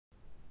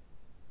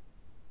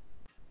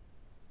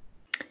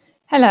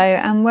Hello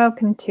and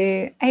welcome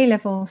to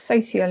A-Level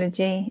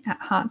Sociology at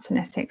Herts and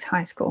Essex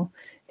High School.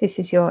 This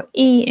is your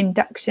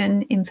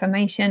Induction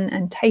Information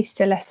and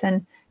Taster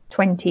Lesson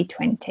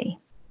 2020.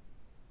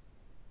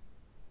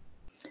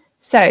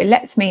 So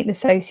let's meet the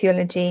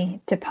Sociology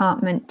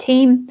department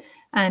team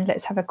and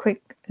let's have a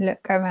quick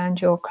look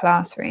around your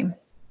classroom.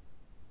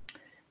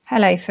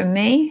 Hello from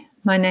me.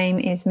 My name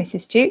is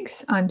Mrs.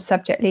 Jukes. I'm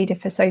Subject Leader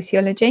for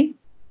Sociology.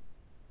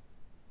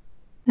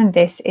 And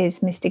this is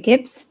Mr.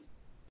 Gibbs.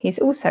 He's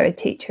also a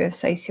teacher of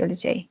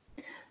sociology.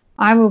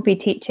 I will be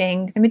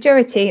teaching the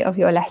majority of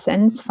your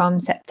lessons from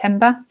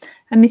September,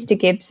 and Mr.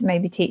 Gibbs may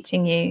be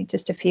teaching you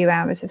just a few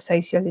hours of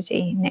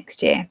sociology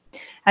next year.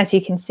 As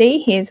you can see,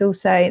 he is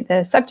also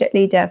the subject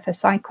leader for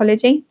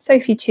psychology. So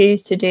if you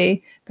choose to do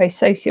both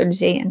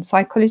sociology and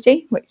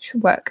psychology, which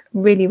work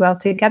really well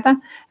together,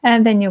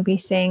 then you'll be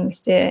seeing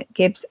Mr.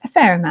 Gibbs a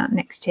fair amount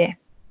next year.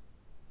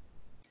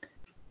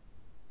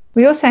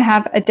 We also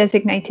have a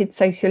designated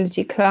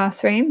sociology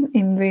classroom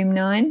in room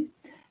 9.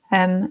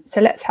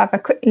 So let's have a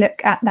quick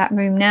look at that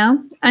room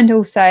now. And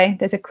also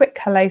there's a quick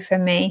hello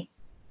from me.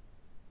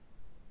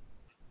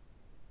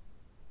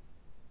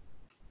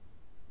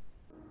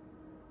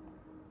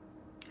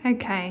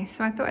 Okay,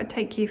 so I thought I'd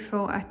take you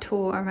for a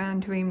tour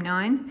around room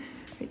 9,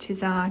 which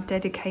is our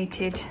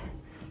dedicated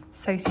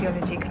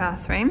sociology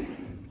classroom.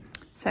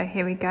 So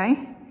here we go.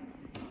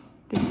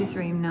 This is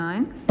room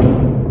 9.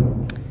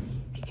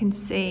 You can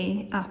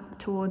see up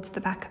towards the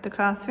back of the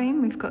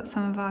classroom we've got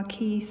some of our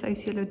key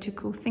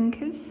sociological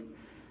thinkers.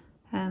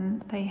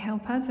 They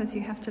help us as you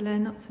have to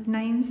learn lots of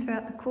names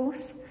throughout the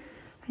course,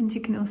 and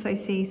you can also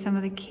see some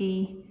of the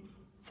key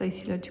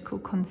sociological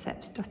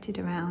concepts dotted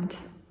around.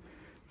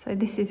 So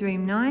this is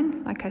room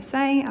 9, like I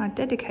say, our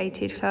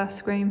dedicated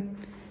classroom,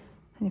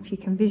 and if you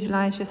can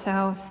visualise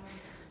yourselves,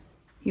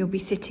 you'll be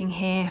sitting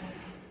here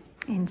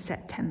in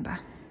September.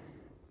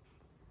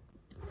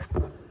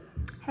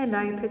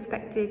 Hello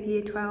prospective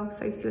Year 12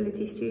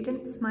 Sociology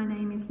students, my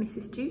name is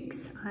Mrs.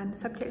 Jukes. I'm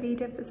Subject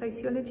Leader for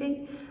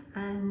Sociology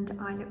and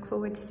I look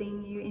forward to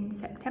seeing you in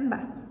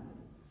September.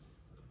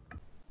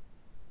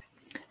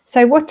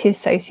 So what is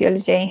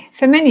sociology?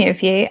 For many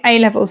of you,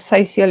 A-level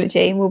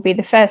sociology will be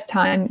the first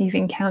time you've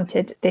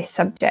encountered this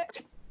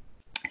subject.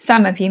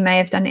 Some of you may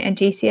have done it at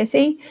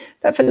GCSE,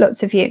 but for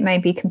lots of you it may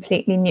be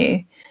completely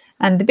new.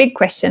 And the big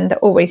question that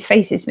always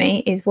faces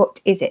me is,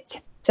 what is it?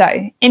 So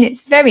in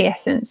its very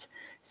essence,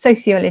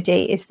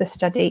 sociology is the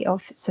study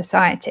of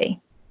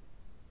society.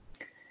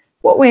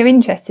 What we're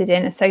interested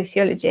in as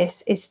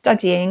sociologists is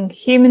studying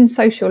human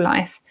social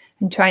life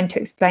and trying to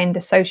explain the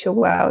social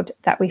world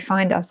that we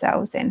find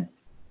ourselves in.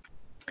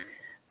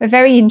 We're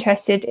very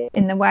interested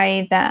in the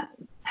way that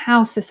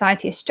how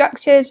society is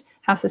structured,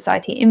 how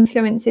society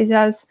influences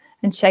us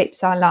and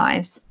shapes our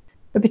lives.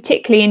 We're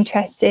particularly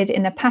interested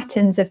in the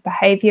patterns of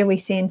behaviour we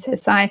see in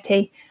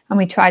society, and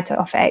we try to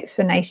offer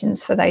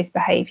explanations for those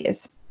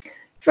behaviours.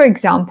 For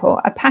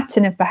example, a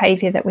pattern of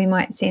behaviour that we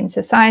might see in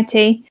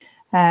society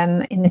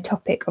in the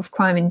topic of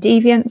crime and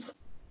deviance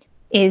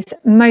is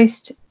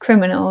most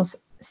criminals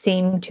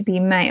seem to be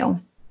male.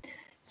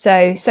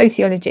 So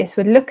sociologists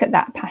would look at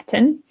that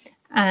pattern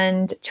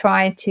and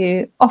try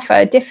to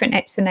offer different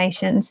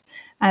explanations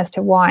as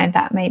to why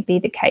that may be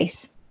the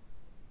case.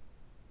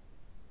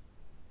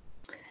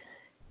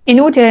 In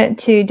order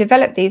to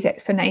develop these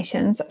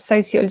explanations,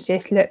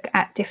 sociologists look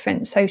at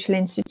different social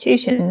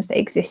institutions that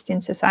exist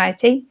in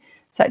society,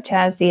 such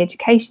as the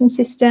education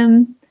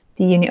system,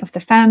 the unit of the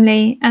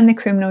family, and the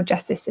criminal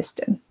justice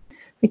system.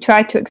 We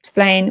try to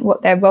explain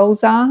what their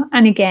roles are,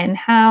 and again,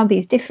 how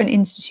these different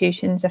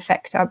institutions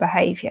affect our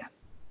behaviour.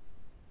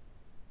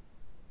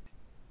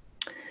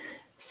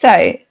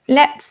 So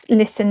let's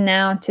listen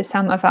now to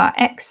some of our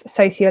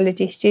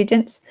ex-sociology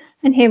students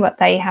and hear what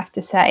they have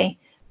to say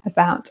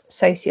about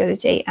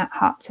sociology at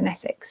Herts and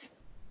Essex.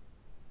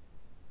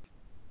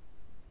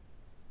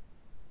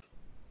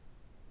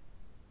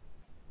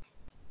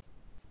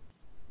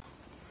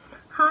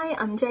 Hi,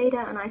 I'm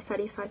Jada and I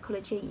study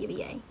psychology at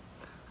UEA.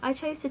 I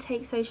chose to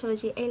take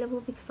sociology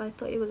A-level because I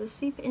thought it was a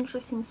super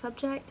interesting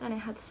subject and it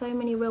had so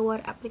many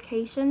real-world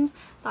applications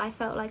that I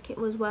felt like it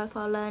was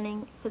worthwhile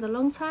learning for the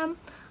long term,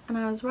 and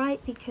I was right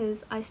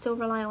because I still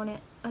rely on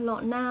it a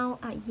lot now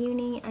at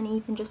uni and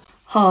even just...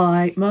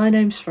 Hi, my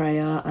name's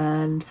Freya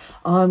and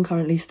I'm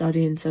currently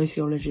studying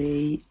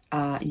sociology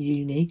at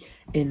uni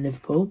in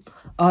Liverpool.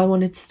 I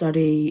wanted to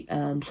study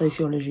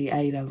sociology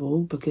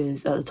A-level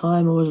because at the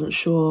time I wasn't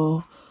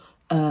sure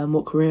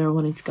what career I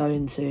wanted to go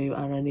into,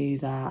 and I knew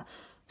that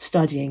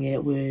studying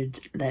it would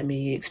let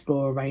me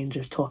explore a range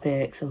of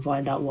topics and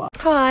find out what...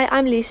 Hi,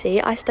 I'm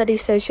Lucy. I study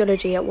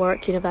sociology at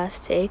Warwick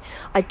University.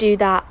 I do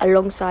that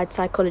alongside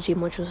psychology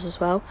modules as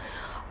well.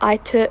 I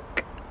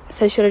took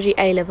sociology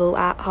A-level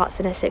at Herts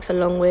and Essex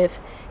along with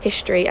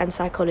history and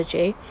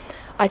psychology.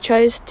 I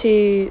chose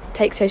to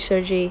take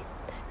sociology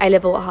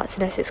A-level at Herts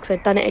and Essex because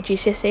I'd done it at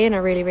GCSE and I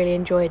really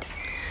enjoyed.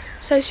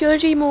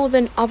 Sociology, more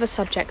than other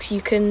subjects,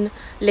 you can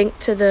link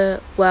to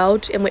the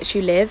world in which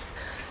you live.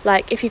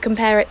 Like if you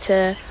compare it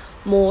to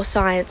more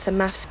science and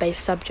maths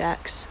based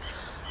subjects,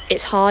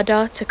 it's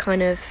harder to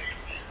kind of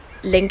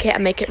link it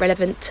and make it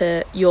relevant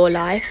to your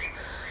life.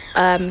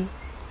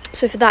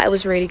 So for that, it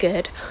was really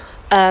good.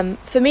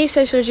 For me,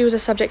 sociology was a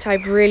subject I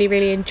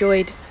really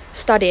enjoyed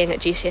studying at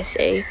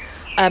GCSE,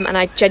 and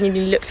I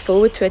genuinely looked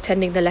forward to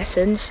attending the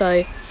lessons.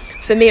 So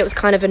for me, it was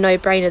kind of a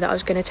no-brainer that I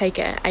was going to take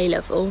it at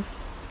A-level.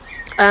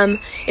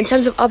 In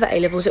terms of other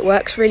A-levels, it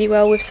works really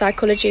well with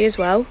psychology as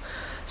well.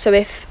 So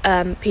if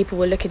people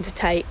were looking to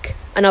take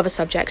another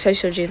subject,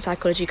 sociology and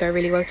psychology go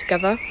really well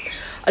together.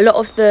 A lot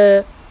of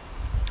the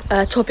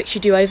topics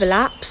you do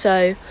overlap,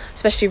 so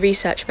especially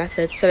research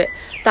methods, so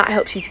that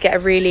helps you to get a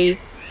really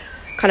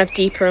kind of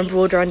deeper and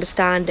broader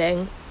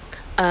understanding.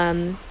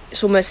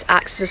 It almost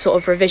acts as a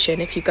sort of revision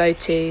if you go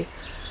to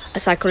a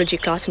psychology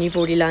class and you've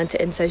already learnt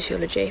it in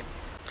sociology.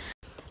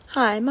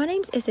 Hi, my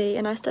name's Izzy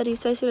and I study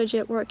sociology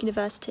at Warwick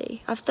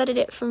University. I've studied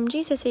it from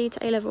GCSE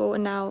to A-level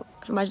and now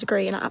for my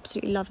degree, and I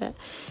absolutely love it.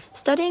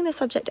 Studying the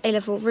subject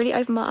A-level really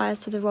opened my eyes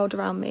to the world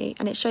around me,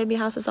 and it showed me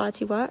how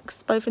society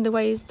works, both in the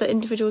ways that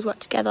individuals work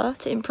together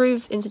to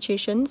improve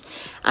institutions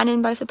and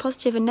in both the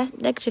positive and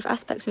negative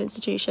aspects of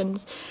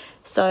institutions,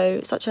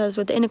 such as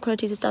with the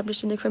inequalities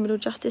established in the criminal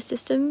justice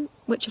system,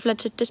 which have led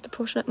to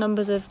disproportionate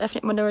numbers of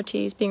ethnic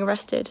minorities being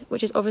arrested,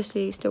 which is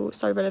obviously still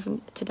so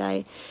relevant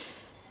today.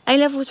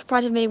 A-levels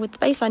provided me with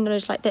baseline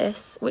knowledge like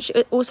this, which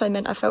also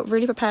meant I felt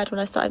really prepared when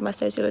I started my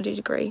sociology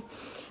degree.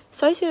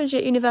 Sociology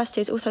at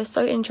university is also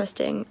so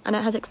interesting, and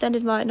it has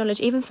extended my knowledge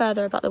even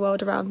further about the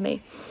world around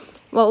me,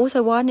 while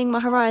also widening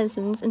my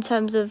horizons in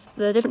terms of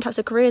the different types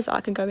of careers that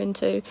I can go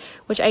into,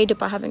 which are aided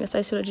by having a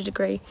sociology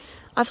degree.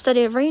 I've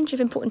studied a range of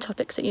important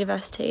topics at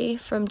university,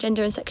 from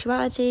gender and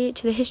sexuality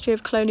to the history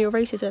of colonial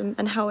racism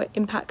and how it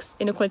impacts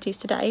inequalities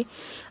today.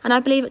 And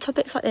I believe that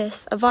topics like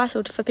this are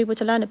vital for people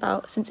to learn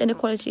about, since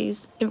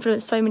inequalities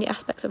influence so many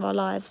aspects of our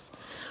lives.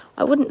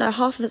 I wouldn't know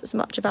half of as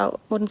much about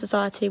modern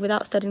society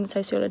without studying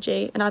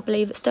sociology, and I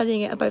believe that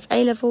studying it at both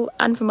A-level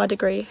and for my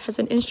degree has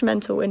been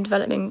instrumental in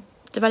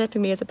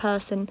developing me as a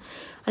person,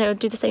 and it would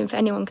do the same for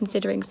anyone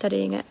considering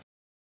studying it.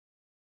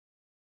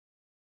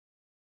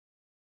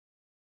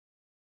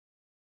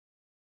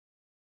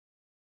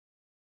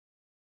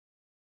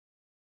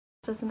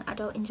 As an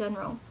adult in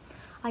general,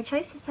 I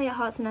chose to stay at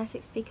Herts and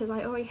Essex because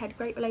I already had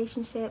great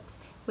relationships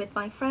with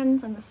my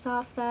friends and the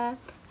staff there.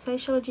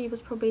 Sociology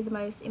was probably the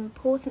most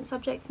important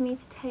subject for me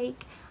to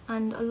take,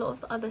 and a lot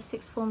of the other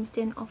sixth forms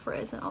didn't offer it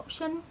as an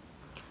option.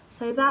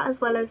 So that, as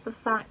well as the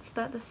fact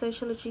that the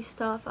sociology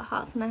staff at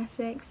Herts and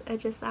Essex are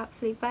just the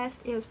absolute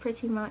best, it was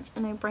pretty much a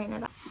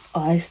no-brainer.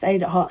 I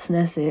stayed at Herts and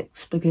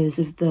Essex because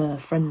of the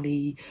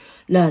friendly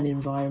learning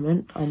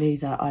environment. I knew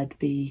that I'd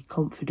be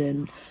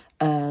confident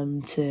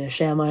to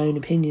share my own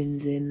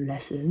opinions in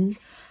lessons,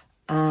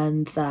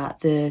 and that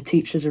the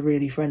teachers are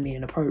really friendly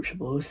and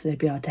approachable, so they'd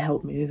be able to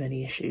help me with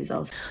any issues.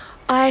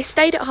 I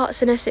stayed at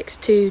Herts and Essex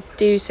to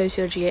do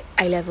sociology at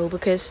A-level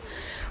because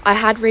I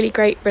had really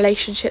great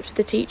relationships with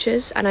the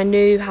teachers and I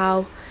knew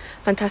how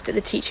fantastic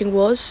the teaching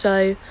was,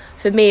 so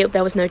for me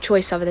there was no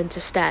choice other than to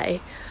stay.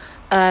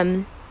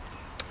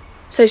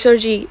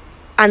 Sociology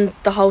and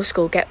the whole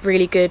school get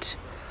really good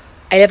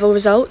A-level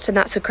results, and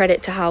that's a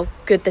credit to how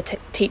good the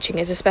teaching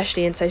is,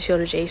 especially in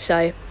sociology,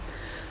 so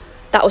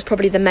that was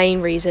probably the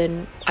main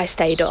reason I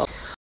stayed on.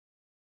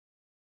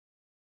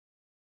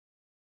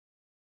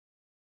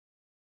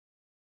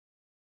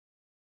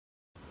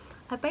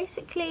 I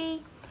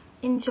basically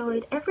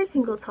enjoyed every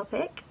single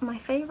topic. My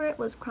favourite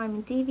was crime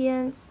and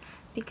deviance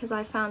because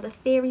I found the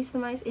theories the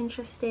most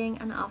interesting,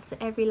 and after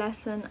every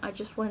lesson I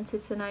just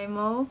wanted to know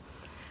more.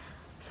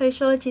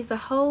 Sociology as a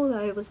whole,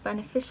 though, was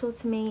beneficial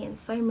to me in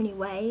so many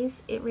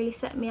ways. It really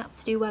set me up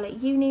to do well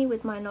at uni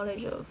with my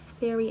knowledge of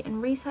theory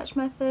and research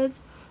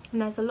methods,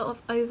 and there's a lot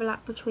of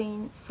overlap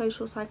between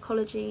social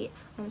psychology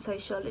and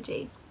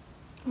sociology.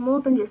 More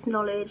than just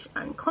knowledge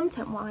and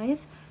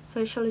content-wise,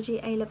 sociology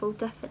A-level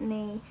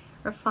definitely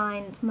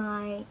refined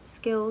my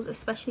skills,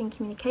 especially in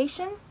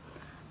communication.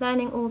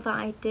 Learning all that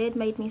I did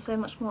made me so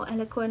much more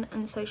eloquent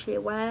and socially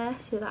aware,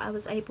 so that I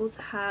was able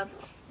to have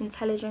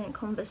intelligent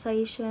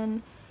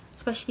conversation,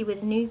 especially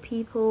with new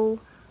people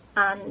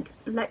and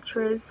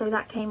lecturers, so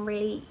that came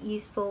really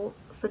useful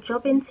for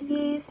job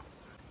interviews.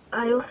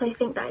 I also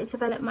think that it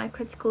developed my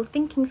critical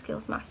thinking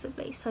skills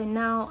massively, so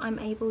now I'm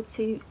able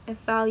to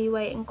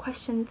evaluate and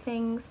question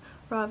things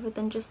rather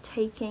than just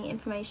taking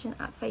information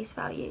at face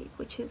value,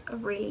 which is a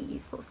really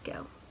useful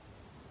skill.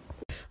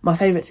 My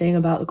favourite thing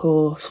about the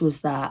course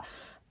was that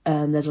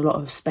there's a lot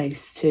of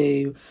space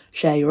to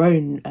share your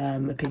own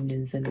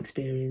opinions and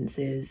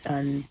experiences,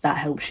 and that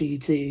helps you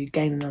to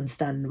gain an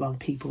understanding of other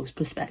people's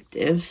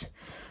perspectives.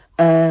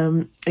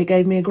 It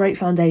gave me a great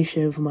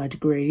foundation for my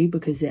degree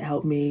because it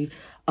helped me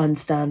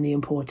understand the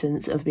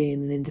importance of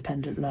being an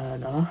independent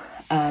learner,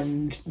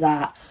 and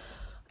that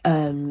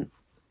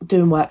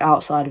doing work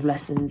outside of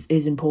lessons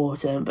is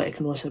important, but it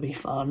can also be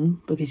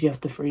fun because you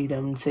have the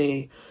freedom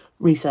to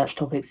research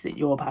topics that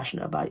you're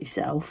passionate about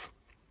yourself.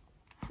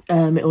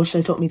 It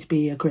also taught me to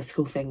be a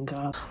critical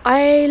thinker.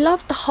 I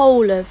loved the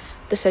whole of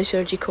the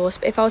sociology course,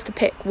 but if I was to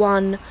pick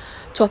one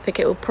topic,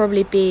 it would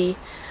probably be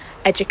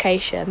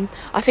education,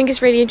 I think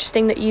it's really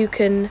interesting that you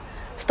can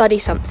study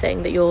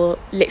something that you're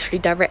literally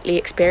directly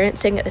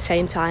experiencing at the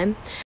same time.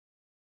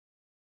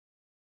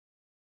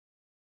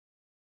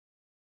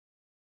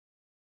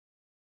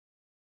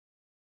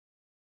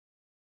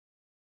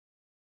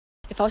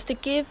 If I was to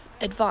give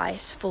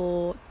advice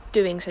for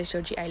doing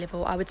Sociology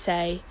A-level, I would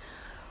say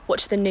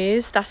watch the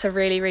news. That's a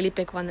really, really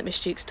big one that Miss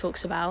Jukes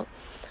talks about.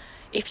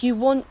 If you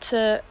want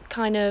to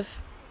kind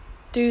of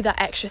do that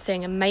extra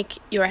thing and make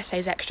your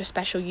essays extra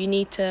special, you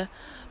need to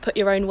put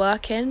your own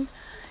work in.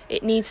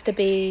 It needs to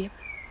be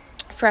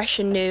fresh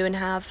and new and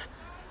have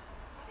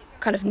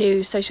kind of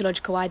new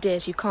sociological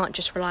ideas. You can't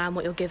just rely on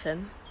what you're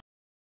given.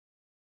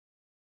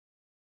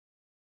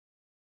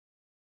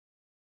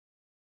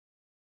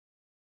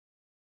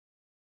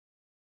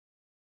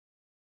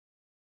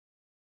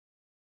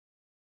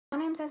 My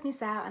name's Esme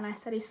Sao and I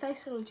study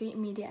Sociology,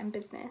 Media and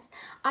Business.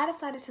 I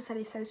decided to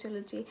study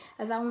Sociology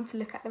as I want to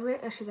look at the real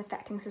issues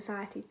affecting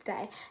society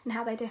today and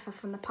how they differ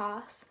from the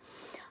past.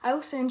 I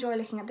also enjoy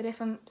looking at the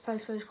different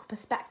sociological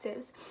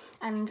perspectives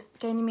and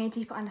gaining me a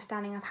deeper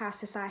understanding of how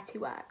society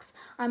works.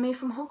 I moved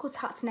from Hall called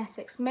Herts in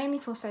Essex mainly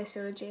for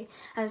Sociology,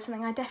 as it's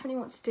something I definitely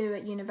want to do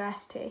at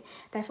university,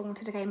 therefore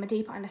wanted to gain a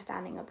deeper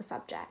understanding of the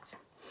subject.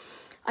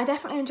 I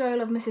definitely enjoy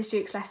all of Mrs.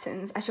 Duke's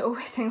lessons, as she's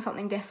always doing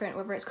something different,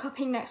 whether it's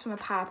copying notes from a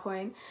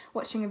PowerPoint,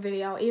 watching a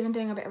video, or even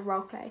doing a bit of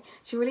roleplay.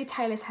 She really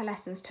tailors her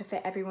lessons to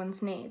fit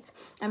everyone's needs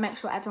and make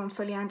sure everyone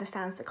fully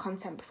understands the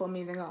content before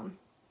moving on.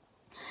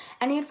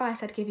 Any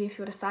advice I'd give you if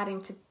you're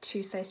deciding to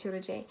choose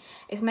Sociology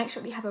is make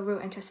sure that you have a real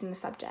interest in the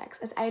subjects,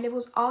 as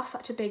A-levels are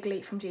such a big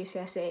leap from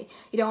GCSE.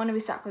 You don't want to be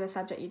stuck with a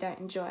subject you don't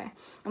enjoy.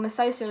 And with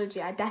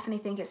Sociology, I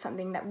definitely think it's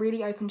something that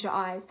really opens your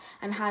eyes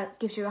and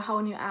gives you a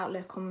whole new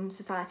outlook on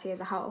society as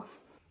a whole.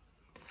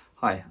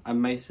 Hi,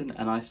 I'm Mason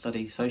and I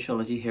study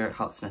Sociology here at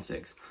Herts in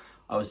Essex.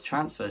 I was a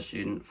transfer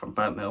student from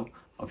Burnt Mill,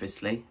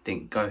 obviously,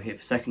 didn't go here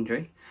for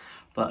secondary,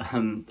 but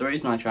the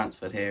reason I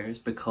transferred here is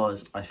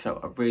because I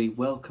felt a really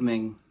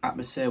welcoming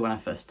atmosphere when I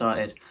first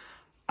started,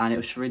 and it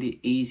was really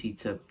easy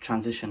to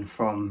transition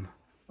from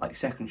like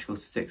secondary school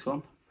to sixth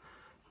form.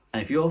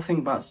 And if you're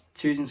thinking about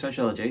choosing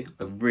Sociology,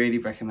 I really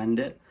recommend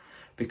it,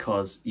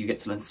 because you get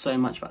to learn so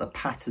much about the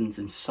patterns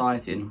in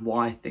society and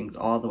why things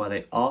are the way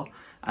they are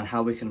and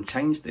how we can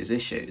change those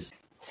issues.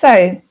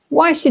 So,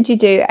 why should you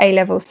do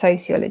A-level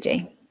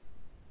sociology?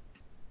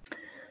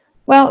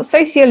 Well,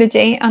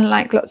 sociology,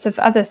 unlike lots of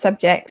other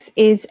subjects,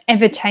 is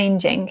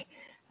ever-changing.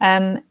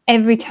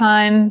 Every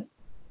time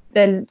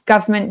the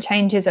government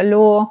changes a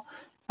law,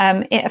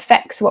 it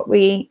affects what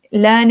we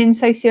learn in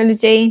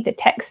sociology. The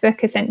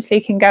textbook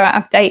essentially can go out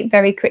of date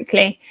very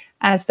quickly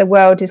as the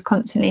world is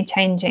constantly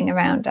changing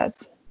around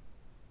us.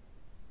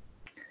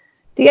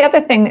 The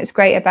other thing that's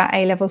great about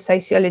A-level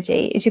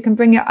sociology is you can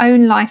bring your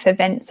own life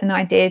events and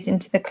ideas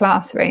into the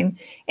classroom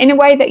in a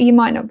way that you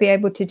might not be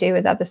able to do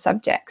with other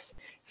subjects.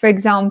 For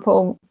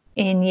example,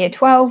 in Year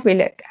 12, we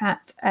look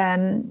at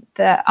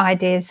the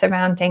ideas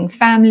surrounding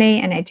family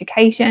and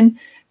education,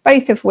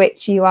 both of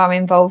which you are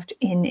involved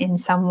in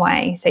some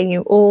way. So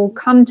you all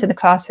come to the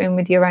classroom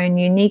with your own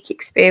unique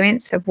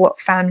experience of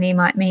what family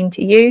might mean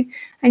to you,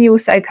 and you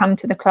also come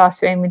to the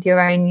classroom with your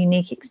own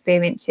unique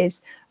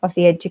experiences of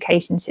the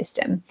education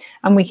system.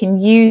 And we can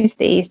use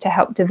these to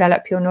help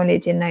develop your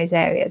knowledge in those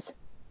areas.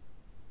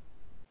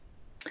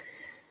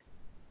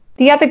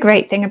 The other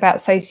great thing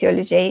about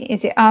sociology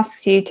is it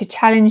asks you to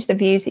challenge the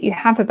views that you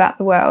have about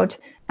the world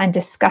and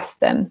discuss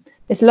them.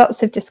 There's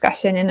lots of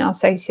discussion in our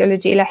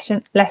sociology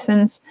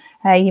lessons.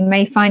 You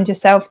may find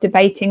yourself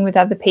debating with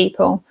other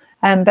people,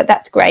 but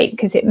that's great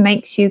because it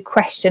makes you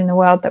question the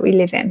world that we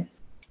live in.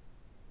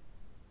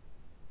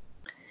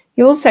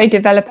 You also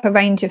develop a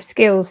range of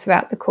skills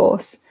throughout the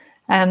course,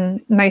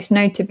 most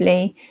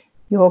notably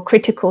your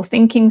critical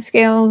thinking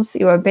skills,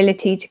 your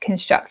ability to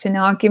construct an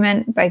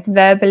argument, both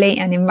verbally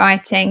and in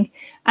writing,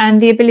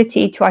 and the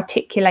ability to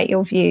articulate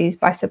your views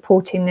by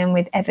supporting them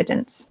with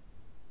evidence.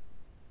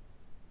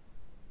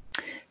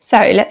 So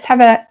let's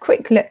have a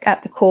quick look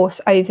at the course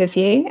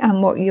overview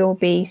and what you'll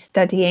be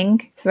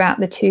studying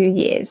throughout the 2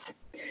 years.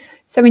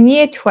 So in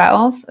Year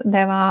 12,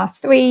 there are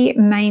 3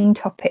 main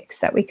topics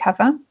that we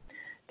cover.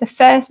 The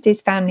first is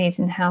families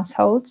and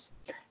households.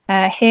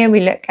 Here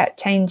we look at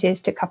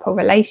changes to couple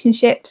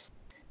relationships.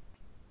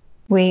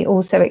 We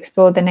also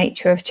explore the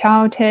nature of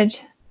childhood.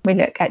 We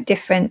look at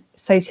different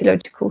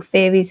sociological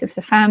theories of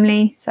the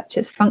family, such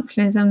as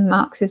functionalism,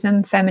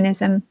 Marxism,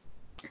 feminism.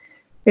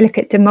 We look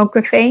at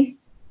demography,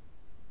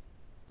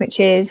 which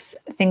is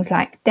things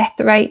like death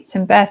rates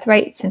and birth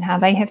rates and how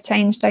they have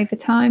changed over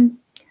time.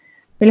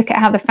 We look at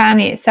how the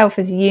family itself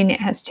as a unit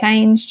has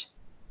changed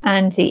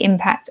and the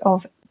impact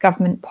of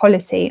government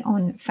policy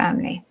on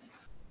family.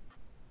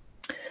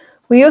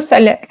 We also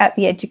look at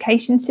the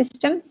education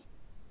system.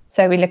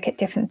 So we look at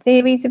different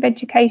theories of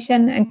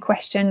education and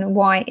question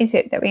why is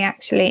it that we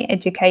actually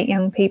educate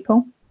young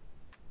people.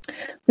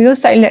 We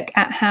also look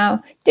at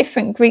how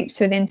different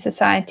groups within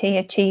society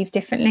achieve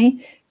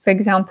differently. For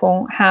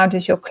example, how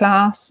does your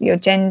class, your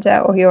gender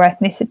or your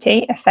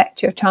ethnicity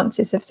affect your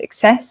chances of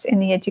success in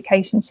the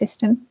education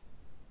system?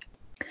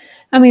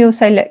 And we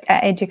also look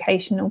at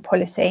educational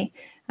policy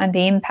and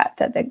the impact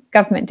that the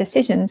government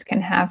decisions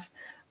can have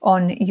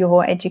on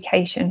your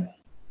education.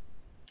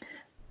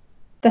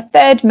 The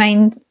third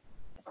main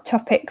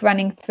topic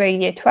running through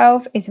Year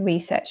 12 is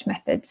research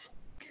methods.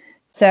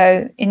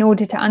 So in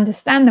order to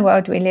understand the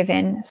world we live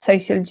in,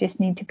 sociologists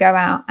need to go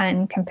out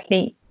and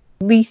complete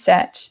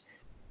research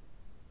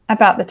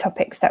about the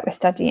topics that we're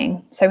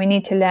studying. So we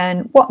need to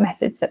learn what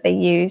methods that they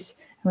use,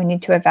 and we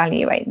need to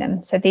evaluate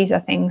them. So these are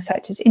things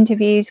such as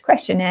interviews,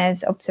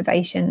 questionnaires,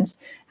 observations,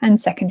 and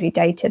secondary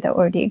data that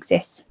already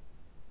exists.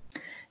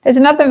 There's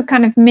another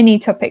kind of mini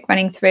topic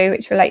running through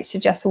which relates to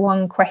just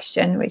one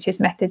question, which is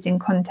methods in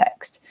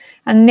context.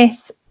 And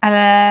this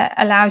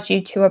allows you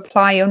to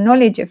apply your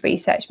knowledge of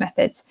research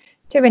methods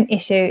to an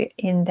issue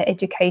in the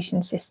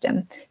education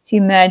system. So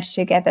you merge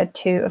together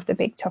two of the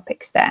big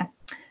topics there.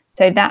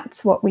 So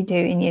that's what we do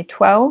in Year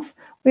 12.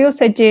 We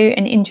also do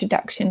an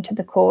introduction to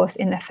the course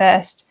in the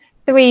first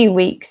 3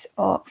 weeks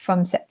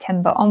from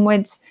September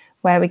onwards,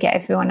 where we get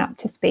everyone up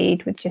to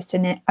speed with just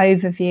an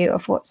overview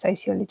of what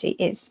sociology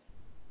is.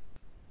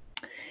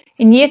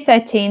 In Year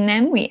 13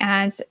 then, we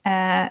add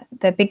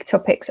the big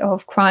topics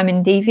of crime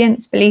and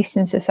deviance, beliefs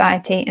in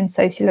society, and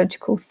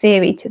sociological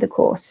theory to the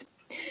course.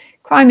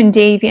 Crime and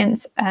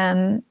deviance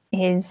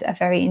is a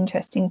very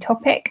interesting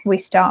topic. We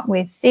start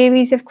with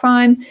theories of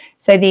crime.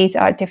 So these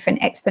are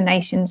different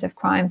explanations of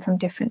crime from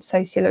different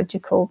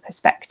sociological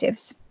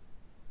perspectives.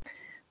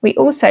 We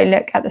also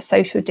look at the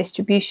social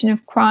distribution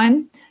of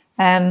crime,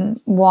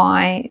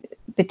 why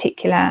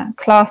particular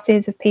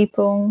classes of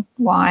people,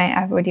 why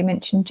I've already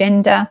mentioned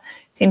gender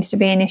seems to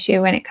be an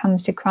issue when it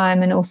comes to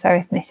crime, and also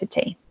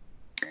ethnicity.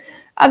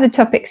 Other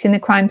topics in the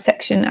crime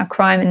section are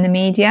crime in the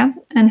media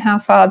and how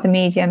far the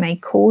media may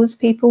cause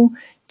people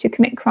to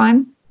commit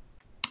crime,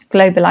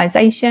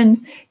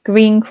 globalization,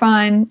 green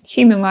crime,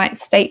 human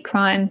rights, state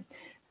crime,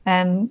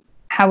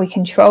 how we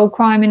control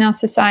crime in our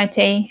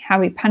society, how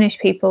we punish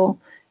people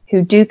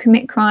who do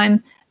commit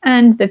crime,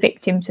 and the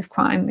victims of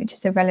crime, which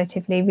is a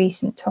relatively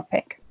recent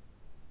topic.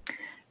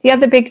 The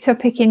other big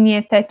topic in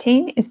Year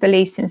 13 is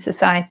beliefs in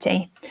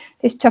society.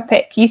 This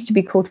topic used to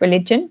be called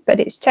religion, but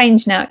it's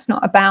changed now. It's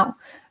not about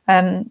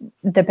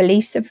the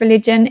beliefs of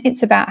religion,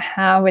 it's about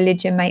how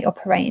religion may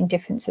operate in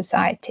different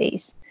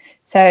societies.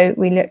 So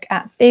we look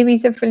at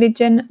theories of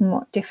religion and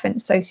what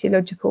different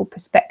sociological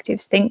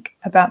perspectives think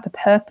about the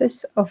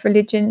purpose of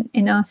religion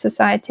in our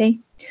society.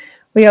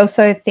 We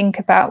also think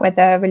about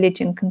whether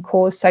religion can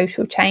cause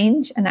social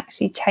change and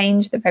actually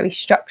change the very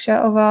structure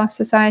of our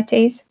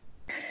societies.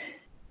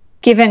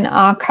 Given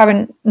our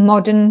current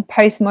modern,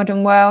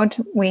 postmodern world,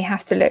 we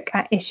have to look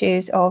at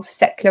issues of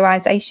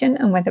secularization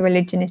and whether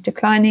religion is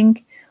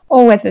declining,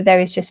 or whether there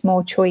is just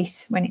more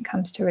choice when it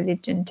comes to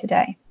religion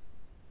today.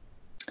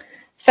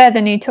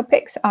 Further new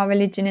topics are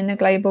religion in the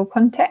global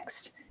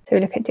context. So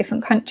we look at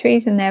different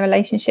countries and their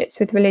relationships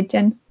with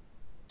religion.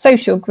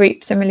 Social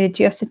groups and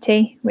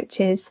religiosity, which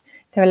is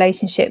the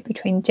relationship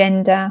between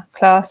gender,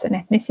 class and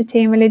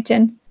ethnicity in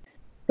religion.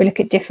 We look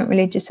at different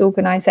religious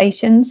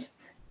organisations,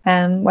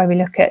 where we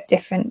look at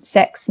different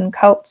sects and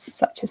cults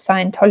such as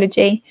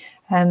Scientology,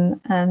 and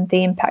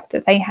the impact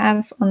that they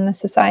have on the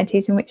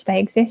societies in which they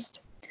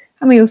exist.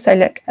 And we also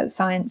look at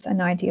science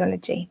and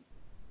ideology.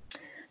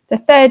 The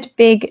third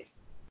big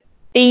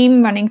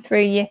theme running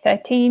through Year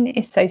 13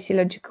 is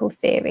sociological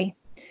theory.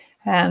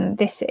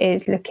 This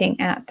is looking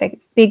at the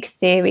big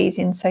theories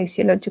in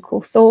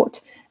sociological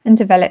thought and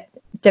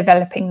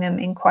developing them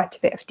in quite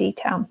a bit of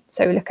detail.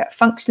 So we look at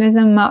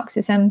functionalism,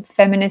 Marxism,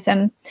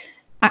 feminism,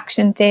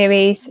 action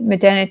theories,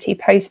 modernity,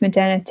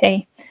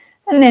 post-modernity,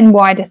 and then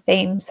wider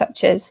themes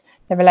such as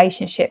the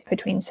relationship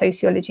between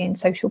sociology and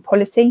social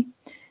policy,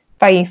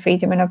 value,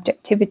 freedom and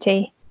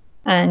objectivity,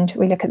 and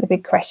we look at the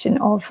big question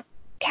of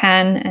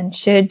can and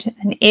should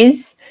and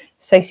is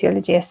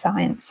sociology a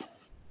science?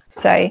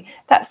 So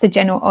that's the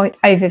general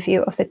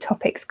overview of the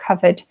topics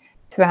covered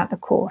throughout the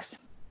course.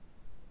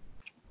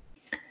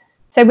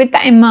 So with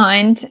that in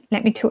mind,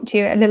 let me talk to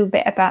you a little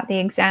bit about the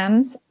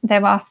exams.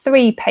 There are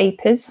 3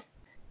 papers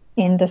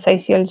in the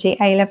Sociology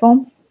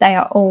A-level. They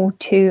are all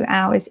 2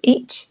 hours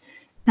each,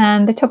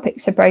 and the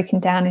topics are broken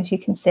down as you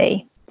can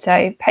see.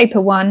 So paper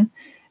 1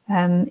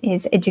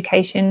 is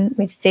education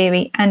with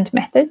theory and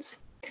methods.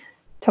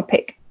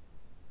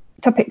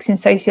 Topics in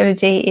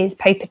sociology is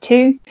paper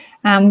 2.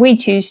 We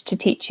choose to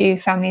teach you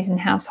families and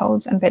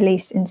households and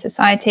beliefs in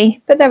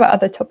society, but there are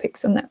other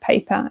topics on that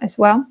paper as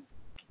well.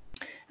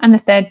 And the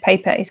third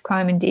paper is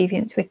crime and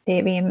deviance with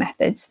theory and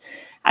methods.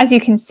 As you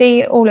can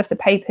see, all of the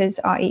papers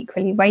are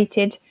equally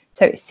weighted,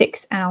 so it's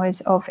 6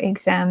 hours of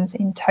exams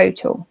in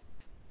total.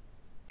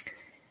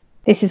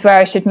 This is where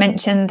I should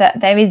mention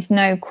that there is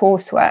no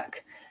coursework.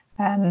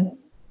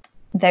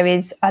 There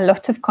is a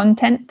lot of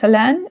content to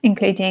learn,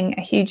 including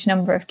a huge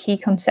number of key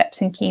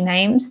concepts and key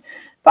names.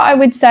 But I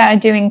would say I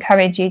do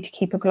encourage you to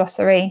keep a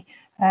glossary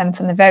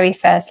from the very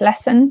first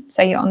lesson,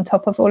 so you're on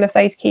top of all of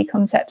those key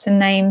concepts and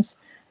names.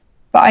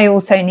 But I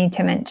also need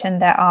to mention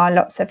there are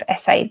lots of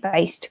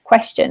essay-based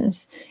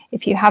questions.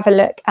 If you have a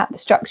look at the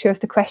structure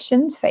of the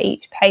questions for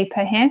each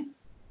paper here,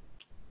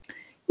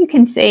 you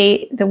can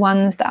see the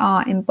ones that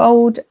are in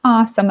bold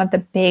are some of the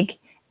big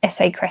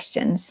essay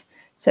questions.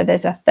 So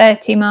there's a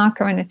 30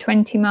 marker and a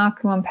 20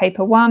 marker on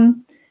paper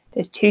 1.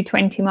 There's 2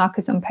 20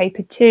 markers on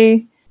paper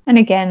 2. And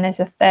again, there's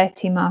a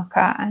 30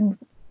 marker and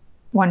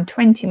 1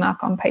 20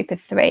 marker on paper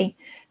 3.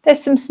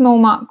 There's some small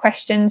mark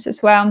questions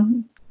as well,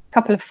 a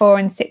couple of 4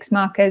 and 6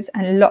 markers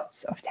and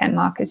lots of 10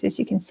 markers, as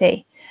you can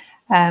see,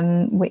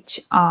 which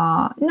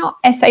are not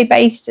essay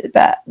based,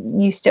 but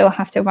you still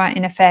have to write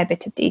in a fair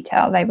bit of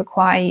detail. They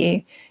require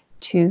you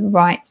to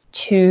write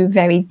 2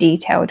 very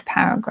detailed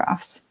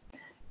paragraphs.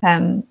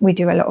 We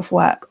do a lot of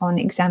work on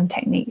exam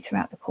technique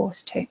throughout the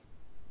course too.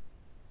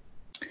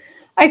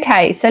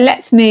 Okay, so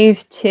let's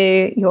move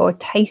to your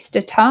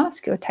taster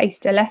task, your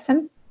taster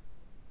lesson.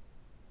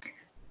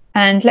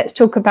 And let's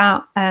talk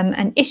about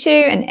an issue,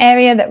 an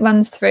area that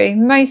runs through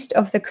most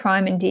of the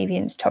crime and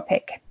deviance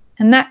topic,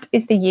 and that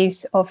is the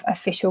use of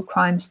official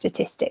crime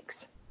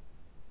statistics.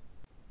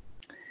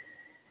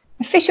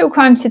 Official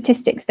crime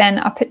statistics then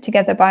are put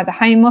together by the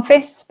Home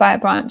Office, by a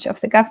branch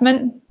of the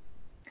government,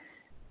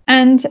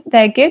 and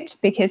they're good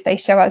because they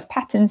show us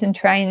patterns and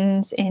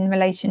trends in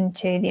relation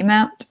to the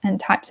amount and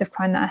types of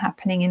crime that are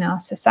happening in our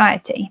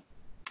society.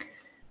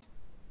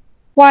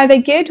 Why are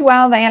they good?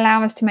 Well, they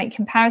allow us to make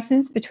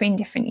comparisons between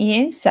different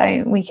years.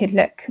 So we could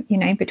look,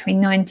 between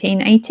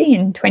 1980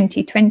 and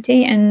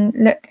 2020 and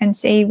look and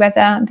see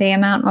whether the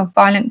amount of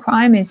violent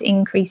crime is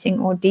increasing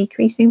or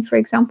decreasing, for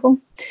example.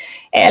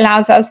 It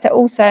allows us to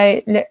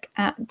also look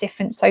at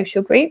different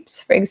social groups.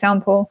 For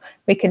example,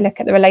 we could look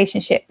at the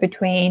relationship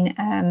between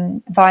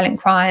violent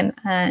crime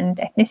and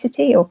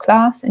ethnicity or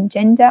class and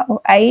gender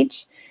or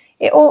age.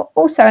 It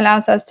also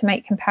allows us to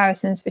make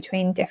comparisons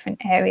between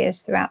different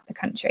areas throughout the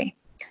country.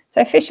 So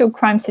official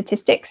crime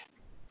statistics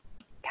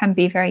can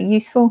be very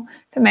useful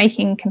for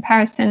making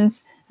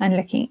comparisons and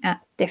looking at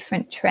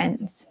different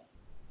trends.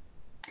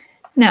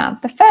 Now,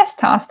 the first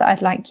task that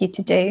I'd like you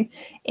to do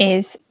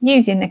is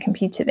using the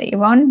computer that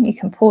you're on. You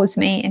can pause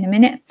me in a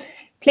minute.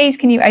 Please,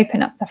 can you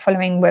open up the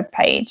following web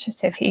page?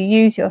 So if you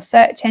use your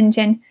search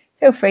engine,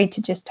 feel free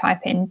to just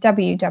type in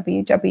www.police.uk.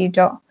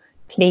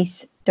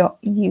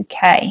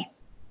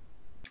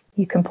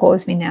 You can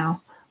pause me now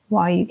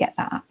while you get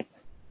that up.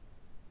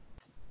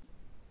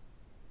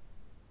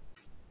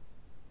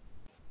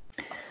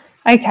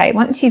 Okay,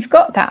 once you've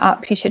got that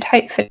up, you should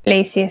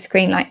hopefully see a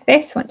screen like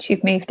this once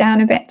you've moved down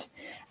a bit.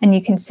 And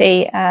you can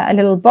see a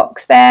little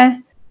box there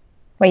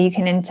where you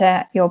can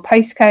enter your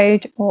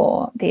postcode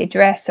or the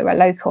address or a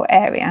local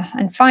area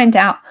and find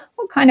out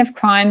what kind of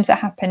crimes are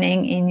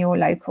happening in your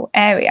local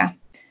area.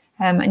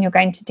 And you're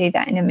going to do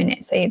that in a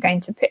minute. So you're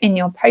going to put in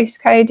your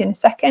postcode in a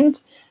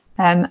second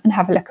and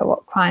have a look at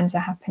what crimes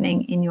are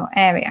happening in your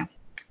area.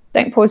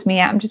 Don't pause me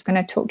yet, I'm just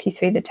going to talk you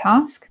through the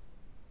task.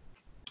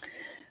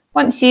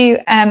 Once you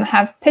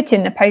have put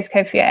in the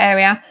postcode for your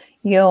area,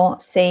 you'll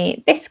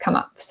see this come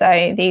up.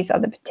 So these are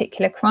the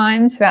particular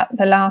crimes throughout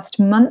the last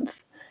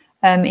month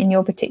in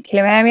your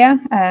particular area.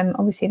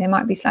 Obviously, they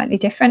might be slightly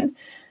different.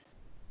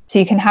 So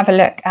you can have a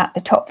look at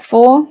the top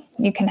 4.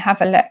 You can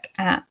have a look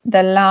at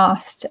the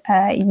last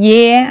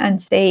year and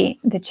see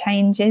the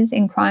changes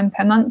in crime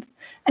per month.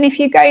 And if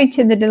you go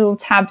to the little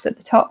tabs at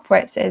the top where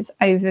it says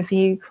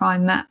Overview,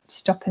 Crime Map,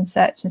 Stop and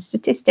Search and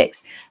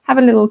Statistics, have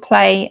a little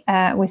play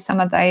with some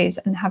of those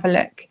and have a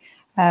look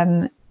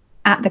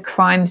at the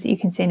crimes that you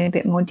can see in a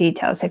bit more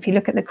detail. So if you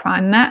look at the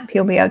crime map,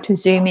 you'll be able to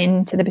zoom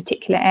in to the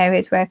particular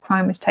areas where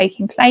crime was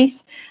taking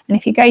place. And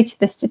if you go to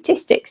the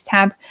Statistics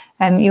tab,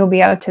 you'll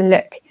be able to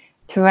look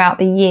throughout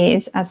the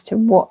years as to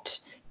what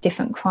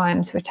different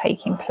crimes were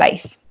taking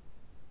place.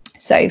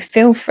 So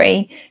feel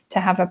free to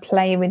have a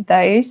play with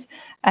those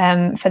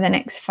for the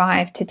next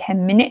 5 to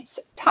 10 minutes.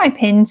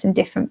 Type in some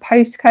different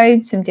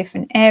postcodes, some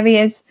different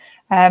areas,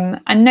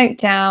 and note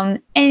down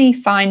any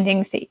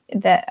findings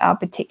that are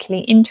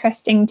particularly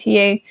interesting to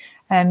you.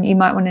 You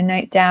might want to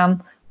note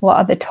down what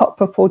are the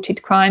top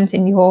reported crimes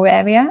in your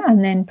area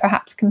and then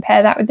perhaps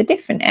compare that with a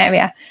different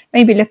area.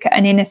 Maybe look at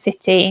an inner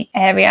city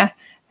area,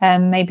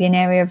 maybe an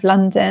area of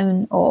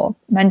London or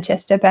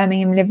Manchester,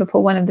 Birmingham,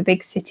 Liverpool, one of the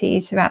big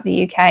cities throughout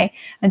the UK,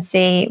 and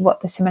see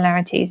what the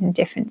similarities and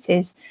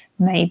differences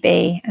may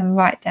be and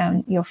write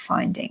down your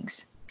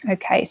findings.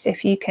 Okay, so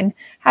if you can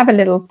have a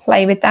little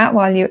play with that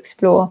while you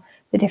explore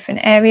the different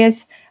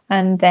areas,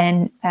 and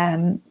then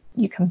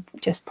you can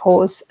just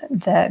pause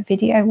the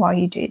video while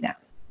you do that.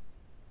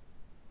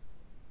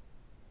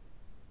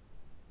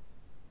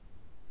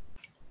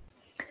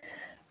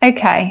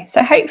 Okay,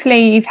 so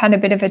hopefully you've had a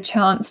bit of a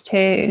chance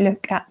to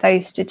look at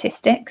those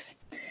statistics.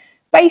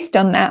 Based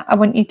on that, I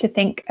want you to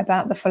think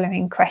about the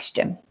following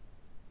question.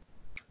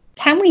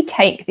 Can we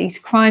take these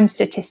crime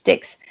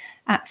statistics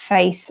at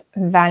face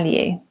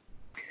value?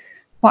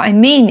 What I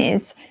mean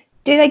is,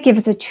 do they give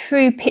us a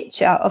true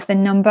picture of the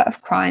number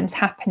of crimes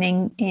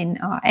happening in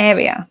our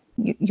area,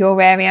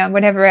 your area,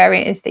 whatever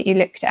area it is that you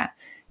looked at?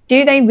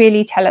 Do they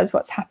really tell us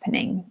what's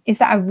happening? Is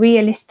that a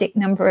realistic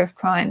number of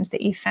crimes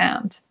that you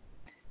found?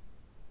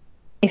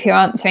 If you're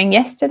answering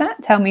yes to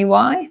that, tell me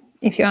why.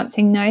 If you're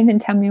answering no, then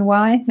tell me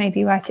why.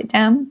 Maybe write it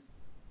down.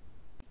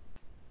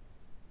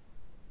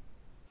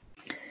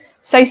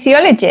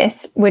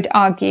 Sociologists would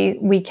argue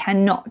we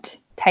cannot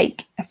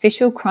take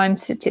official crime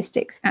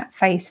statistics at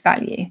face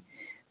value.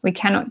 We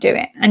cannot do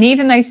it. And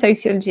even though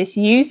sociologists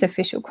use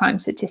official crime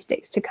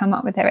statistics to come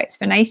up with their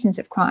explanations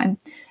of crime,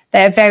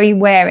 they are very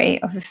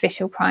wary of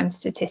official crime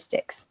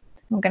statistics.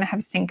 We're going to have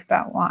a think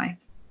about why.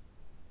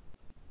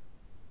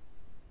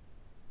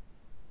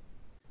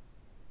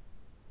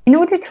 In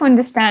order to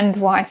understand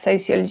why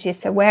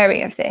sociologists are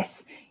wary of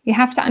this, you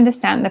have to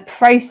understand the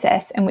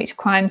process in which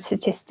crime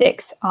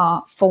statistics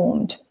are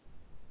formed.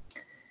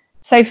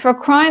 So for a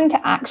crime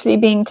to actually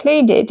be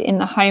included in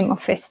the Home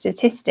Office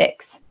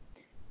statistics,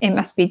 it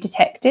must be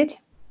detected,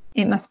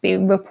 it must be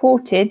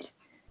reported,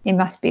 it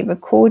must be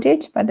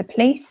recorded by the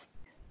police,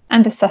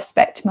 and the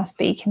suspect must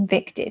be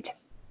convicted.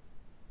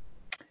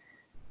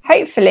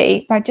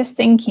 Hopefully, by just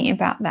thinking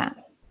about that,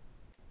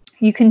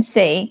 you can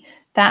see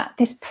that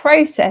this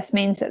process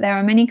means that there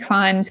are many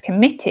crimes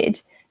committed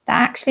that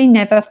actually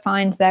never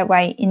find their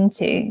way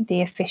into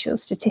the official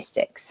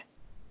statistics.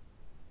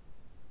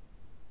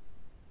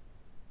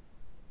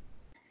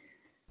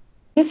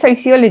 In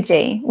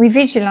sociology, we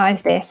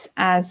visualize this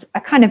as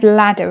a kind of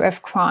ladder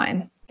of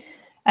crime.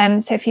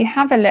 So if you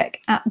have a look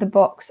at the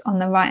box on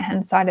the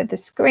right-hand side of the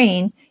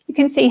screen, you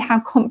can see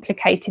how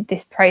complicated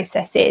this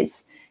process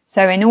is.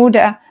 So in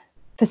order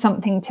for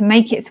something to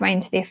make its way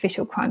into the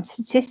official crime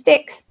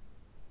statistics,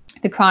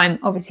 the crime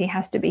obviously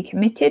has to be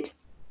committed,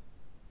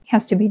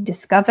 has to be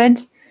discovered.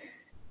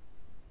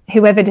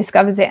 Whoever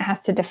discovers it has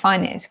to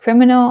define it as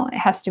criminal. It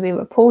has to be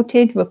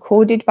reported,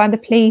 recorded by the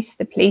police.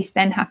 The police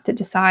then have to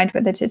decide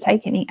whether to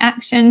take any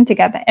action to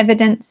gather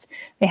evidence.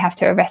 They have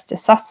to arrest a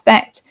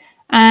suspect,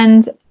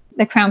 and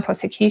the Crown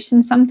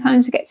prosecution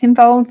sometimes gets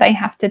involved. They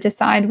have to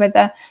decide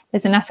whether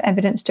there's enough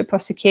evidence to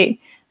prosecute,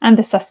 and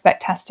the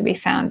suspect has to be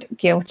found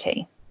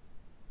guilty.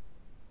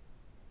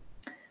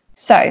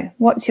 So,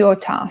 what's your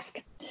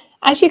task?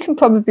 As you can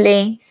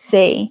probably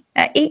see,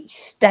 at each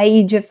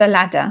stage of the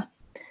ladder,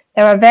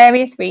 there are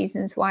various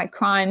reasons why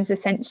crimes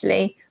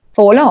essentially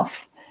fall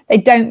off. They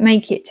don't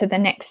make it to the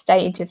next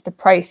stage of the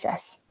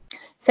process.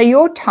 So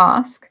your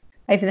task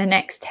over the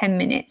next 10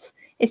 minutes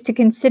is to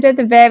consider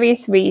the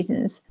various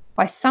reasons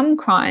why some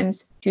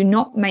crimes do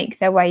not make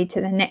their way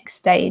to the next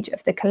stage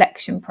of the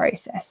collection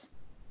process.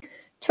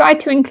 Try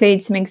to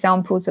include some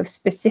examples of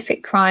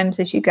specific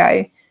crimes as you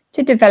go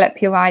to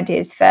develop your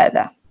ideas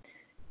further.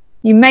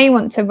 You may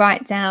want to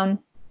write down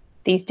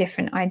these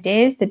different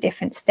ideas, the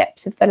different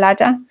steps of the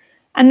ladder,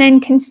 and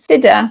then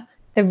consider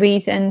the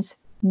reasons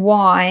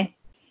why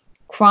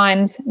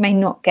crimes may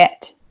not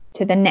get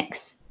to the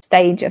next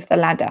stage of the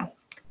ladder.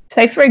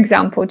 So, for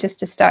example, just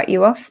to start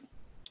you off,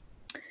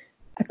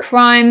 a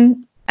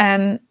crime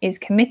is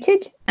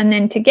committed, and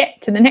then to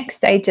get to the next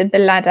stage of the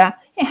ladder,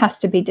 it has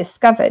to be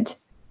discovered.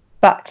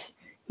 But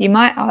you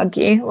might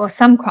argue, well,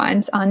 some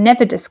crimes are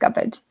never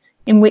discovered,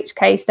 in which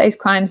case those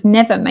crimes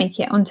never make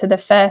it onto the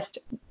first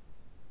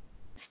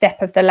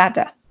step of the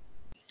ladder.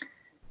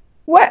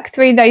 Work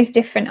through those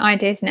different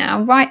ideas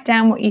now, write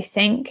down what you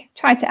think,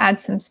 try to add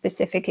some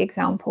specific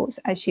examples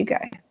as you go.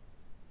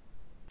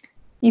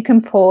 You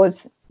can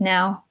pause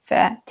now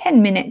for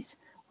 10 minutes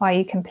while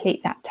you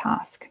complete that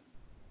task.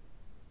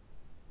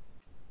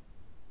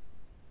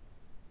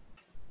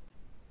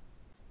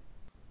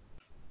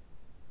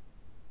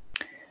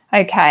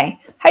 Okay,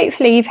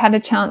 hopefully you've had a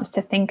chance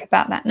to think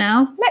about that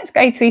now. Let's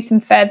go through some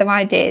further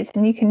ideas,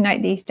 and you can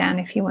note these down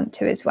if you want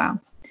to as well.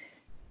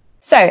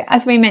 So,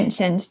 as we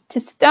mentioned,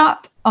 to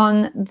start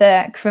on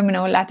the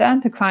criminal ladder,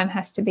 the crime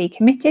has to be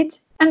committed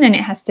and then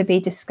it has to be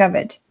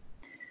discovered.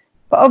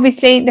 But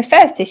obviously, the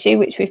first issue,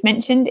 which we've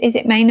mentioned, is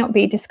it may not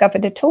be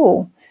discovered at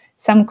all.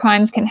 Some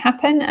crimes can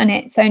happen, and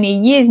it's only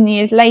years and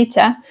years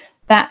later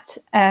that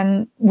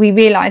we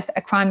realise that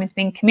a crime has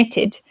been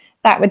committed.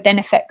 That would then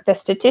affect the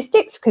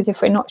statistics, because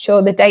if we're not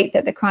sure the date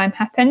that the crime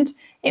happened,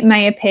 it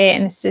may appear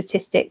in the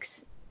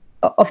statistics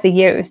of the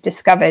year it was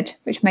discovered,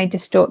 which may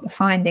distort the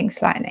findings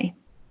slightly.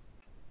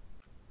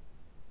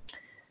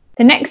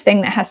 The next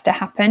thing that has to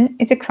happen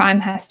is a crime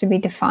has to be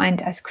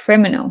defined as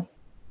criminal.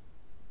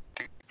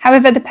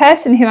 However, the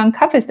person who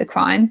uncovers the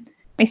crime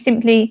may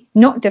simply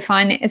not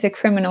define it as a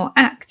criminal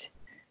act.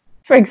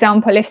 For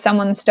example, if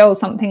someone stole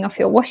something off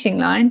your washing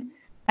line,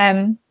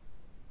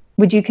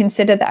 would you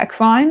consider that a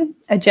crime,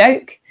 a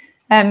joke?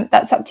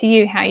 That's up to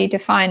you how you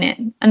define it.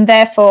 And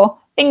therefore,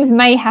 things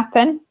may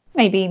happen,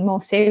 maybe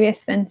more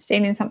serious than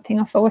stealing something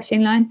off a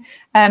washing line.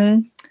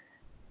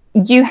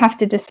 You have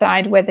to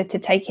decide whether to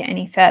take it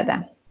any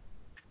further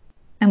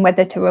and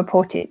whether to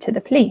report it to the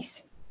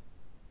police.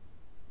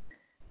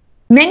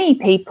 Many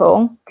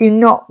people do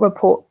not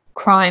report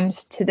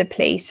crimes to the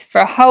police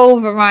for a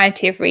whole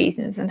variety of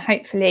reasons, and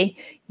hopefully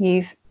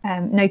you've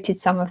noted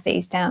some of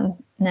these down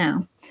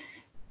now.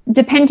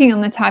 Depending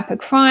on the type of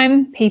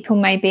crime, people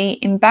may be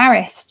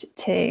embarrassed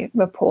to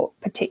report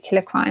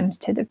particular crimes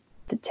to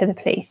the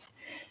police.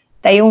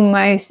 They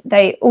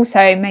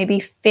also may be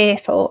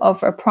fearful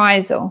of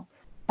reprisal,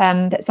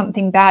 that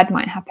something bad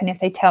might happen if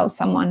they tell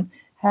someone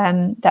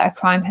that a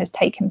crime has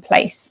taken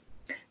place.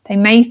 They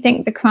may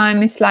think the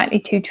crime is slightly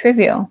too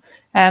trivial.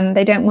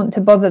 They don't want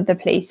to bother the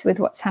police with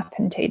what's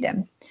happened to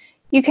them.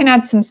 You can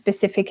add some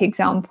specific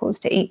examples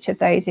to each of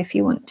those if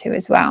you want to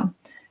as well.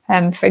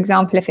 For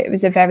example, if it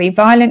was a very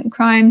violent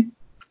crime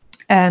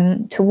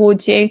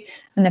towards you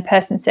and the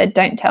person said,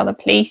 don't tell the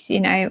police, you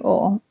know,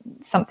 or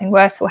something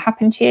worse will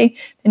happen to you,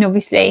 then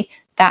obviously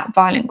that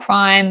violent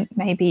crime,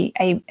 maybe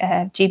a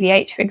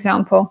GBH, for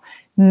example,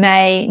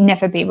 may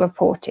never be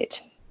reported.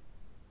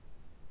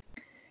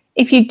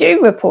 If you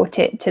do report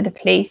it to the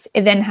police,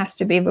 it then has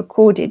to be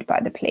recorded by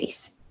the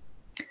police.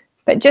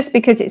 But just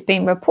because it's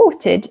been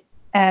reported,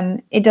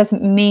 it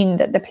doesn't mean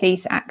that the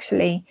police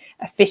actually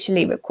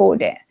officially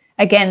record it.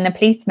 Again, the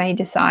police may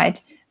decide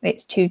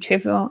it's too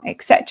trivial,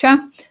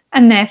 etc.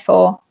 And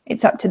therefore,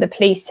 it's up to the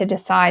police to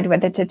decide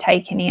whether to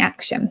take any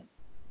action.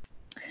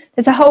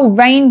 There's a whole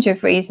range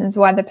of reasons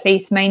why the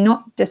police may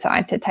not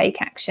decide to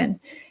take action.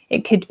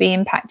 It could be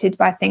impacted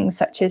by things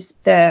such as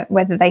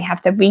whether they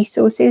have the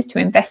resources to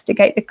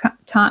investigate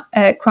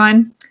the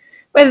crime,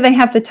 whether they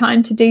have the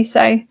time to do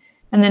so,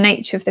 and the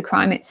nature of the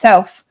crime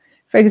itself.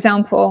 For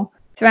example,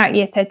 throughout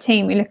Year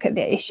 13, we look at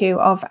the issue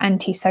of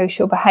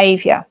antisocial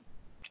behaviour.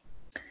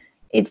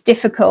 It's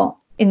difficult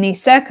in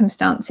these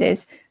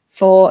circumstances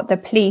for the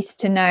police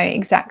to know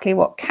exactly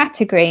what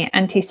category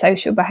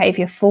antisocial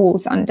behaviour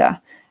falls under.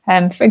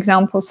 For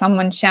example,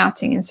 someone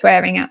shouting and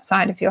swearing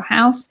outside of your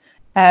house,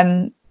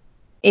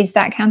 is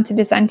that counted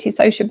as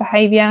antisocial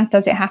behaviour?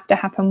 Does it have to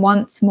happen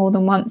once, more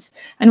than once?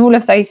 And all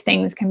of those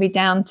things can be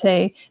down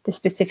to the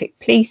specific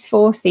police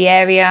force, the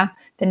area,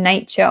 the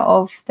nature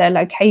of the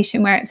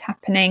location where it's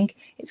happening.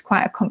 It's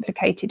quite a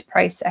complicated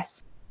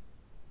process.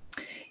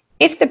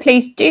 If the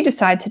police do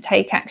decide to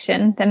take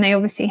action, then they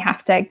obviously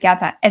have to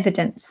gather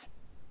evidence.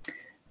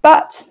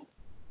 But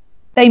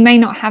they may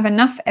not have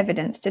enough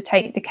evidence to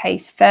take the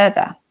case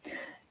further,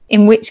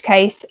 in which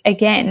case,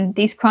 again,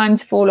 these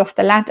crimes fall off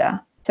the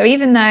ladder. So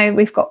even though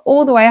we've got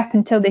all the way up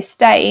until this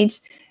stage,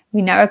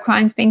 we know a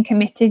crime's been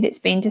committed, it's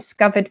been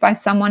discovered by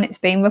someone, it's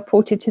been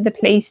reported to the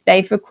police,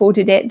 they've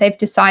recorded it, they've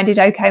decided,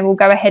 okay, we'll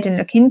go ahead and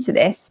look into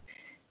this.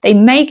 They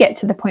may get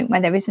to the point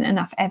where there isn't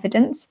enough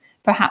evidence.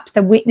 Perhaps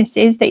the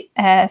witnesses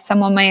that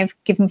someone may have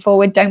given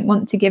forward don't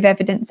want to give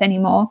evidence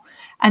anymore,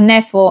 and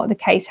therefore the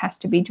case has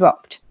to be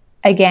dropped.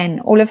 Again,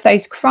 all of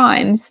those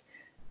crimes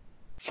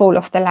fall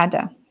off the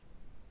ladder.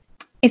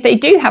 If they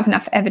do have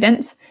enough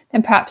evidence,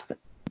 then perhaps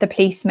the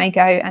police may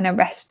go and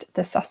arrest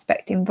the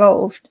suspect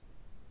involved,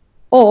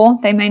 or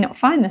they may not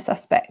find the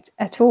suspect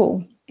at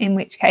all, in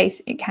which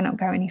case it cannot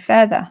go any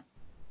further.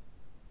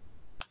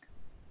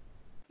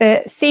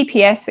 The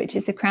CPS, which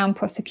is the Crown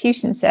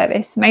Prosecution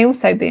Service, may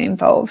also be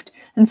involved,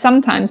 and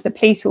sometimes the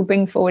police will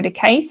bring forward a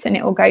case and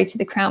it will go to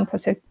the Crown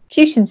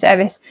Prosecution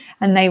Service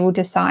and they will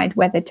decide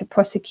whether to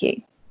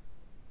prosecute.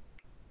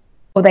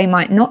 Or they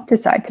might not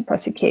decide to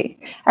prosecute.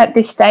 At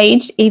this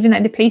stage, even though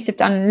the police have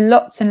done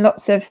lots and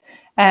lots of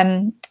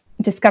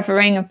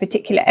discovering of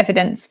particular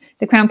evidence,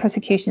 the Crown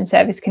Prosecution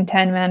Service can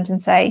turn around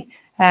and say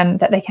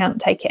that they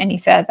can't take it any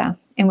further,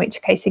 in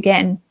which case,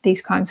 again,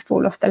 these crimes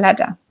fall off the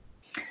ladder.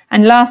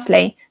 And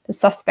lastly, the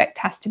suspect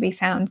has to be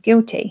found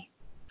guilty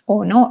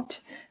or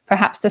not.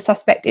 Perhaps the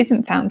suspect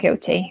isn't found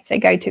guilty. If they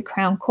go to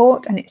Crown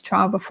Court and it's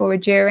trial before a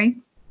jury,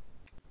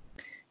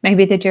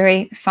 maybe the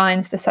jury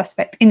finds the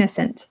suspect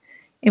innocent,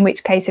 in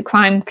which case a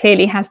crime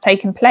clearly has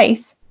taken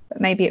place,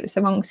 but maybe it was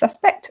the wrong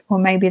suspect, or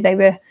maybe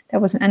there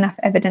wasn't enough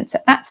evidence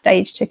at that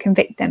stage to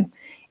convict them,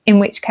 in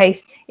which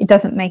case it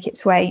doesn't make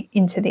its way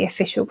into the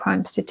official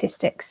crime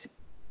statistics.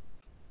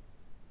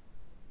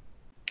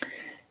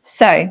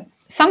 So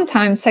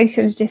sometimes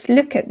sociologists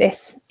look at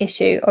this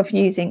issue of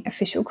using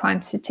official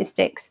crime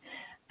statistics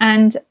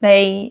and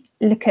they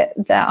look at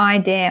the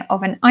idea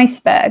of an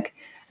iceberg,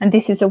 and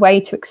this is a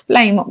way to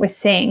explain what we're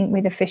seeing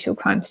with official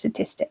crime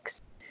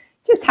statistics.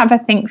 Just have a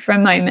think for a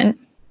moment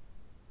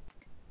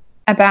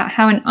about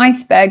how an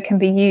iceberg can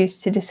be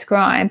used to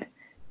describe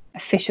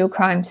official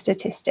crime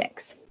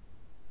statistics.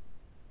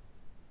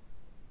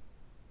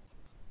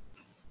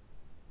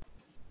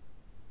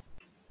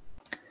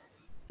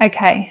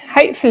 Okay,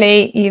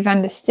 hopefully you've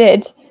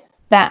understood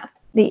that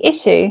the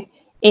issue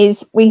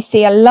is we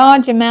see a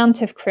large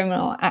amount of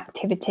criminal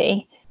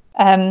activity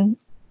that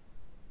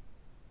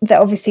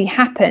obviously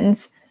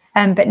happens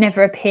but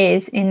never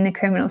appears in the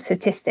criminal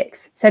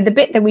statistics. So the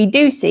bit that we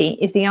do see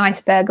is the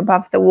iceberg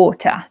above the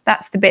water.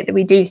 That's the bit that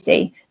we do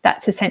see.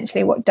 That's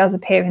essentially what does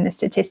appear in the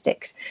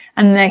statistics.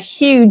 And the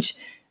huge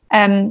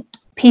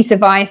piece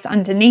of ice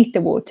underneath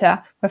the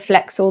water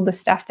reflects all the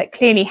stuff that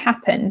clearly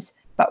happens,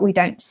 but we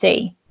don't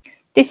see.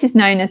 This is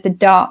known as the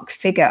dark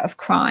figure of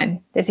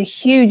crime. There's a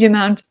huge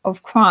amount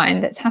of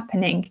crime that's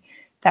happening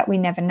that we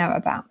never know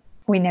about,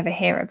 we never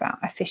hear about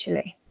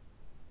officially.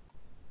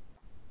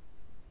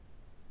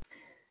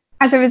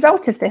 As a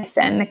result of this,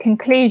 then, the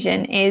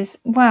conclusion is,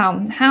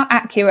 well, how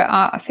accurate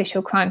are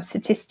official crime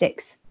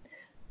statistics?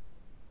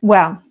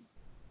 Well,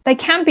 they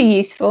can be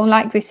useful,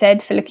 like we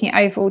said, for looking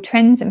at overall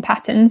trends and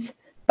patterns,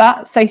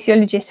 but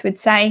sociologists would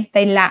say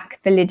they lack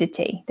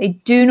validity. They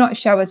do not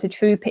show us a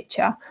true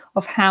picture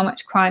of how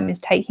much crime is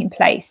taking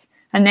place.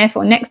 And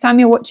therefore, next time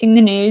you're watching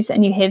the news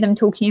and you hear them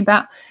talking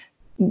about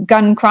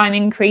gun crime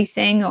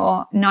increasing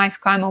or knife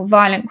crime or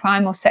violent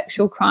crime or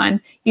sexual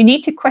crime, you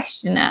need to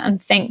question that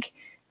and think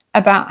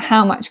about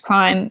how much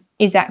crime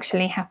is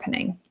actually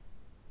happening.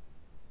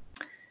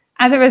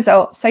 As a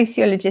result,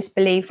 sociologists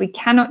believe we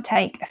cannot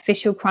take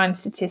official crime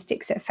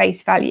statistics at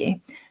face value,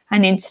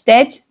 and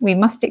instead we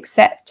must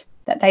accept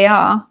that they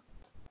are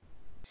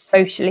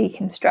socially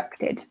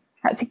constructed.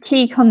 That's a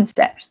key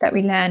concept that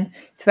we learn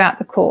throughout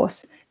the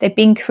course. They've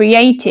been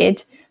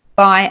created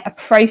by a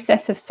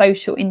process of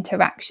social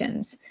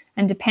interactions,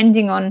 and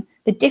depending on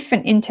the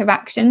different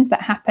interactions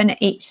that happen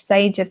at each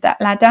stage of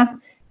that ladder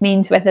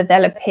means whether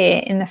they'll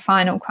appear in the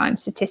final crime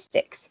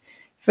statistics.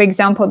 For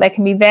example, there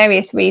can be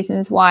various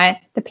reasons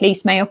why the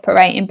police may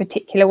operate in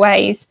particular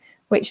ways,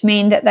 which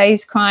mean that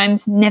those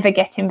crimes never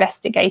get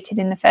investigated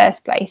in the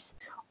first place.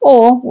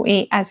 Or,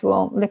 as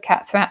we'll look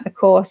at throughout the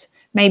course,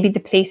 maybe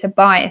the police are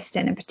biased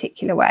in a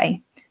particular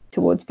way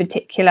towards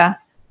particular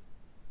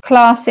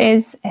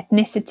classes,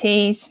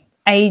 ethnicities,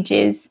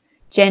 ages,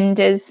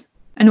 genders,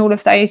 and all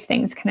of those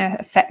things can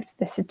affect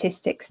the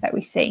statistics that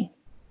we see.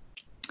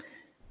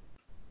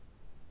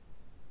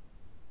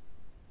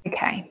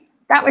 Okay.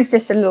 That was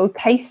just a little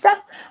taster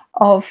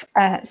of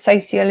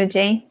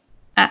sociology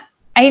at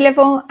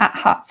A-level at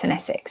Herts and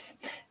Essex.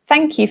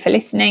 Thank you for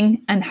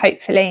listening, and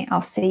hopefully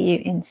I'll see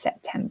you in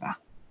September.